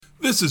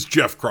This is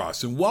Jeff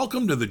Cross, and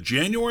welcome to the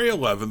January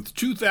 11th,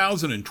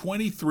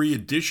 2023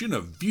 edition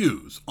of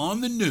Views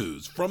on the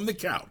News from the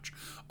Couch,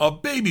 a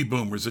baby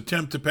boomer's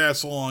attempt to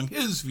pass along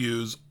his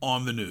views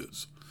on the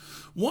news.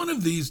 One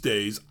of these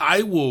days,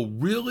 I will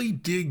really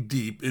dig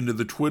deep into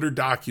the Twitter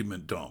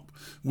document dump,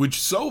 which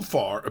so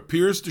far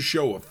appears to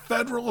show a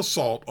federal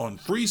assault on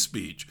free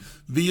speech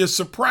via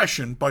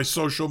suppression by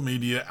social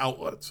media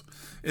outlets.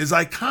 As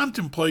I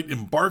contemplate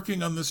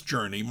embarking on this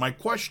journey, my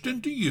question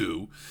to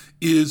you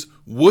is,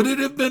 would it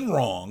have been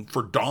wrong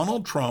for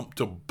Donald Trump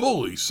to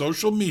bully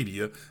social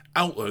media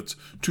outlets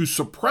to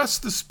suppress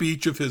the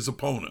speech of his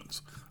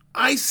opponents?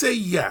 I say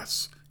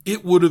yes,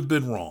 it would have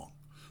been wrong.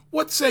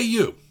 What say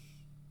you?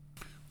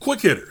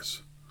 Quick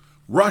hitters.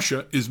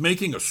 Russia is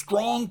making a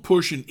strong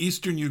push in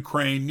eastern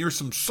Ukraine near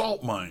some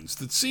salt mines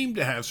that seem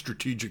to have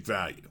strategic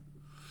value.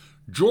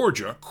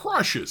 Georgia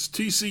crushes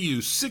TCU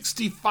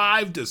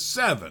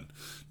 65-7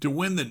 to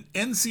win the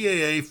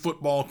NCAA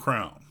football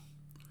crown.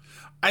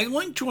 I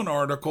linked to an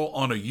article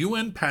on a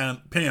UN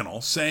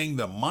panel saying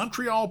the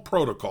Montreal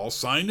Protocol,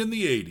 signed in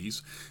the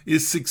 80s,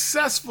 is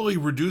successfully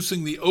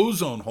reducing the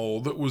ozone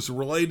hole that was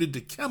related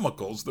to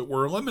chemicals that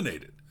were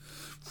eliminated.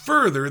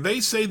 Further, they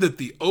say that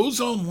the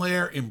ozone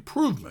layer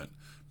improvement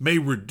may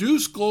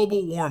reduce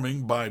global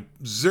warming by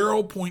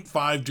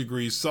 0.5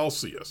 degrees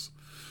Celsius.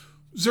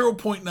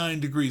 0.9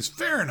 degrees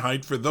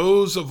Fahrenheit for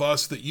those of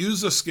us that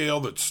use a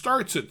scale that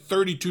starts at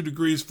 32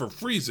 degrees for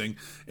freezing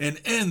and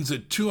ends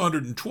at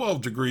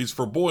 212 degrees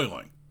for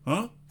boiling.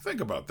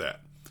 Think about that.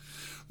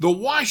 The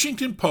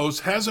Washington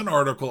Post has an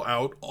article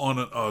out on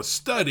a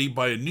study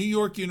by a New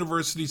York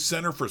University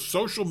Center for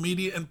Social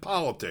Media and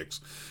Politics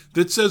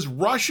that says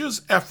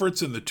Russia's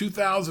efforts in the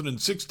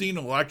 2016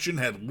 election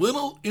had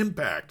little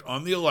impact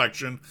on the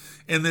election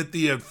and that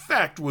the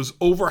effect was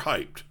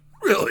overhyped.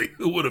 Really,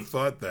 who would have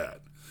thought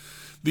that?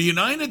 The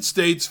United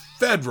States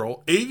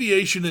Federal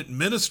Aviation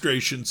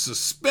Administration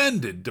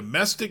suspended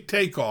domestic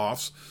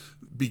takeoffs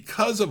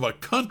because of a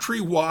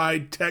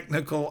countrywide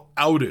technical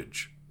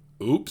outage.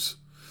 Oops.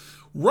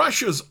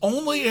 Russia's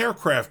only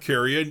aircraft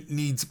carrier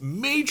needs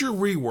major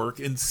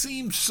rework and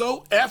seems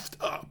so effed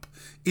up,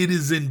 it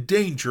is in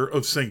danger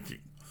of sinking.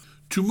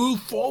 To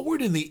move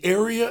forward in the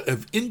area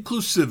of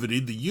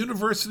inclusivity, the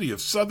University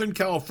of Southern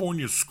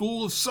California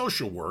School of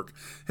Social Work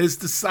has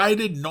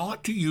decided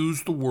not to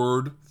use the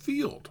word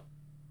field.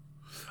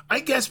 I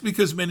guess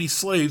because many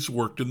slaves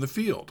worked in the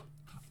field.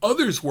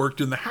 Others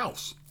worked in the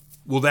house.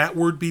 Will that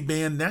word be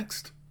banned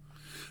next?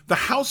 The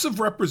House of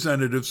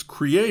Representatives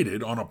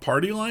created, on a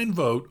party line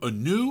vote, a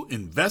new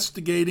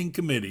investigating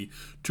committee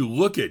to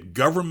look at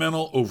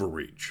governmental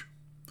overreach.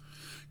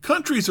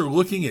 Countries are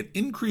looking at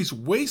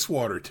increased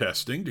wastewater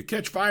testing to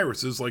catch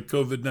viruses like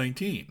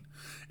COVID-19.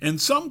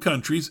 And some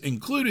countries,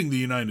 including the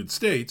United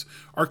States,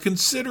 are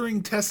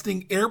considering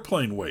testing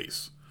airplane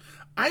waste.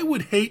 I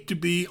would hate to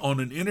be on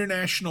an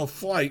international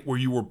flight where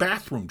you were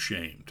bathroom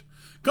shamed.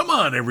 Come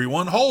on,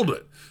 everyone, hold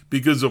it.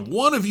 Because if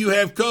one of you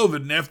have COVID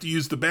and have to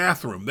use the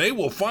bathroom, they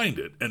will find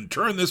it and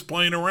turn this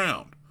plane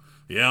around.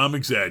 Yeah, I'm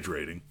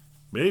exaggerating.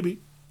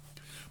 Maybe.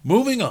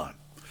 Moving on.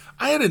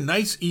 I had a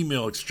nice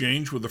email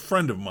exchange with a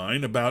friend of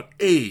mine about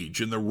age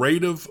and the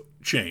rate of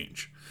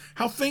change.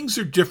 How things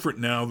are different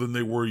now than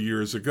they were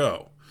years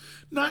ago.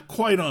 Not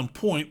quite on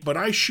point, but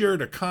I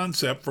shared a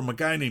concept from a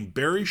guy named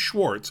Barry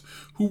Schwartz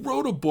who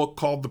wrote a book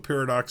called The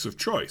Paradox of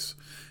Choice.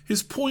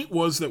 His point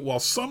was that while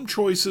some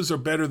choices are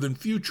better than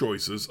few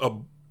choices, a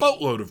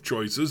boatload of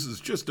choices is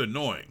just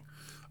annoying.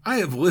 I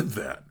have lived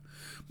that.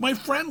 My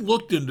friend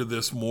looked into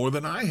this more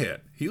than I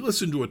had. He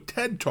listened to a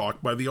TED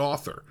Talk by the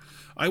author.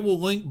 I will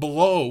link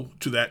below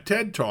to that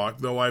TED Talk,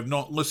 though I have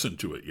not listened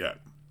to it yet.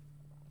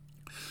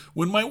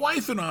 When my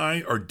wife and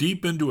I are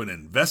deep into an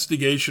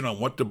investigation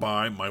on what to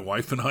buy, my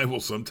wife and I will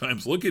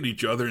sometimes look at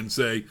each other and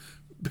say,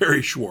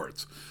 Barry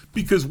Schwartz,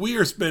 because we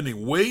are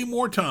spending way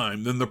more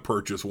time than the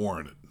purchase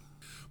warranted.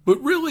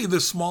 But really,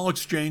 this small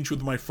exchange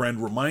with my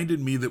friend reminded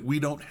me that we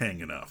don't hang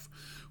enough,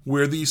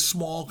 where these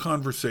small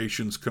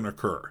conversations can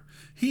occur.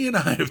 He and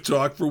I have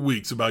talked for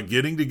weeks about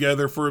getting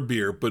together for a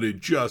beer, but it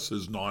just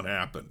has not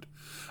happened.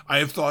 I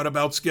have thought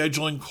about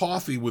scheduling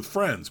coffee with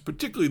friends,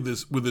 particularly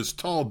with this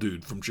tall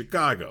dude from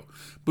Chicago,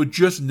 but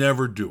just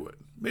never do it.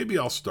 Maybe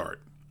I'll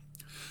start.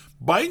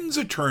 Biden's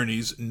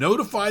attorneys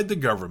notified the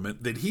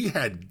government that he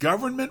had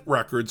government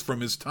records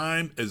from his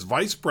time as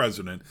vice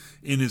president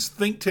in his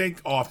think tank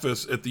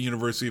office at the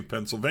University of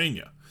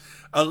Pennsylvania.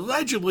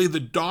 Allegedly, the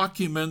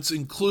documents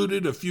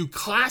included a few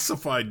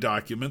classified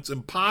documents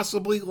and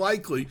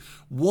likely,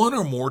 one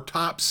or more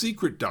top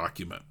secret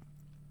documents.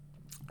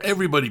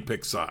 Everybody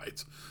picks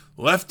sides.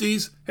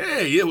 Lefties,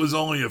 hey, it was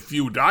only a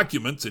few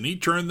documents and he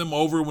turned them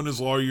over when his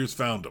lawyers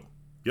found them.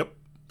 Yep.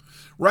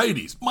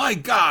 Righties, my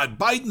God,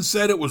 Biden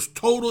said it was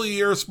totally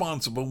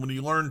irresponsible when he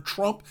learned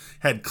Trump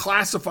had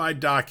classified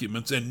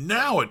documents, and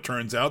now it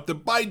turns out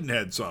that Biden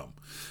had some.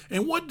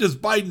 And what does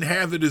Biden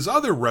have at his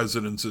other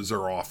residences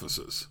or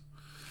offices?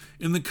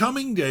 In the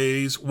coming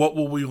days, what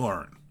will we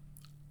learn?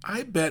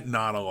 I bet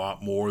not a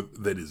lot more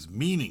that is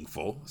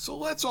meaningful, so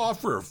let's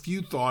offer a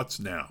few thoughts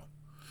now.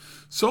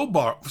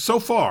 So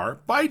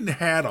far, Biden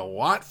had a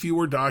lot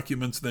fewer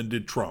documents than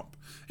did Trump,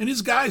 and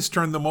his guys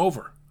turned them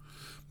over.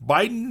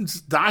 Biden's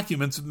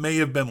documents may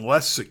have been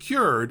less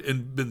secured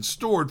and been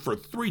stored for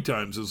 3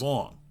 times as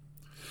long.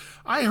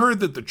 I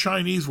heard that the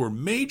Chinese were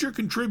major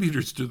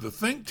contributors to the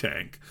think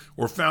tank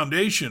or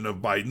foundation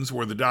of Biden's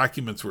where the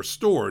documents were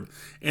stored,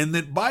 and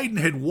that Biden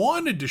had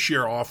wanted to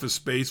share office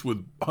space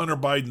with Hunter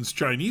Biden's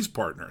Chinese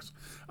partners.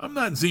 I'm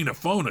not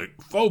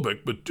xenophobic,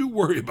 but do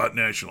worry about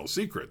national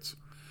secrets.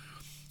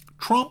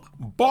 Trump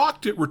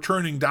balked at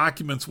returning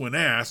documents when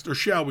asked, or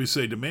shall we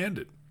say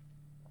demanded.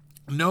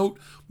 Note,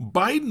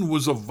 Biden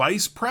was a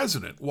vice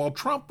president while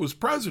Trump was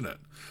president.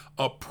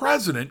 A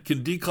president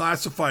can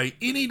declassify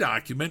any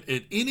document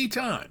at any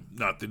time,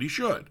 not that he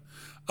should.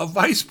 A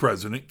vice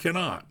president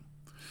cannot.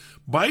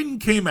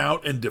 Biden came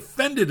out and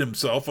defended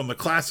himself on the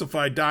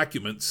classified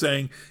document,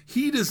 saying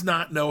he does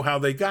not know how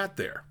they got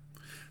there.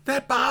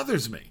 That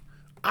bothers me.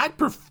 I'd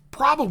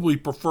probably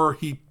prefer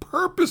he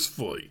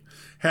purposefully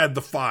had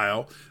the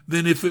file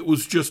than if it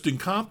was just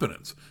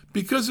incompetence.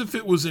 Because if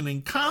it was an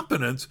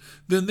incompetence,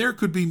 then there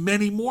could be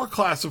many more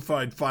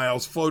classified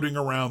files floating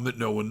around that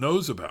no one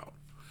knows about.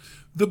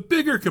 The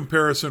bigger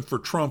comparison for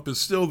Trump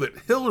is still that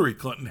Hillary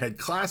Clinton had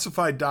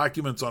classified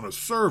documents on a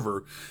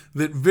server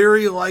that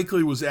very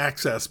likely was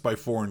accessed by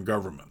foreign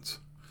governments.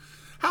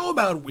 How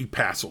about we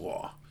pass a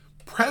law?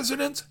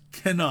 Presidents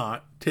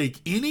cannot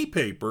take any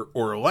paper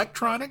or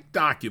electronic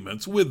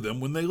documents with them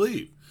when they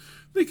leave.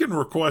 They can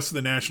request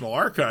the National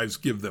Archives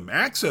give them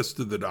access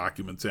to the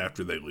documents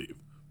after they leave.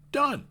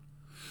 Done.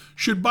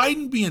 Should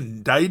Biden be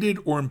indicted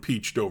or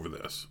impeached over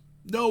this?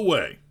 No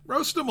way.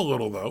 Roast him a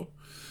little, though.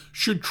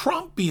 Should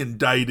Trump be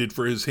indicted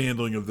for his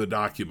handling of the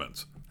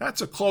documents?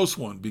 That's a close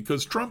one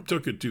because Trump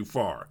took it too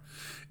far.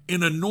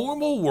 In a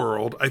normal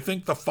world, I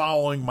think the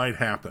following might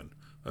happen.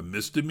 A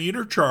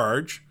misdemeanor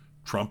charge,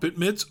 Trump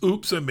admits,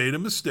 oops, I made a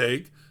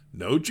mistake,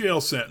 no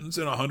jail sentence,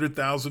 and a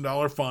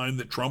 $100,000 fine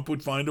that Trump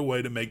would find a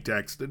way to make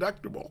tax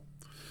deductible.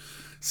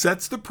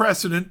 Sets the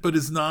precedent, but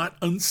is not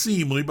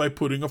unseemly by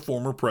putting a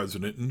former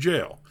president in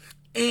jail.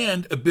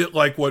 And a bit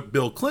like what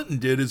Bill Clinton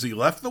did as he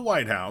left the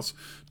White House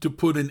to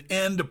put an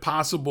end to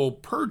possible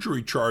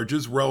perjury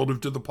charges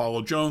relative to the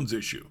Paula Jones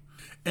issue.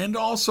 And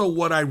also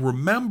what I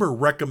remember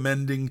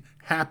recommending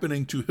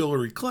happening to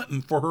Hillary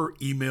Clinton for her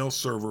email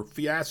server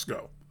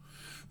fiasco.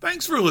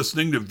 Thanks for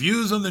listening to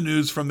Views on the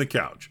News from the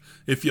Couch.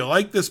 If you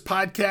like this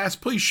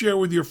podcast, please share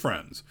with your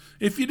friends.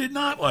 If you did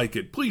not like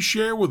it, please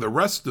share with the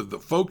rest of the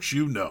folks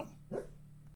you know.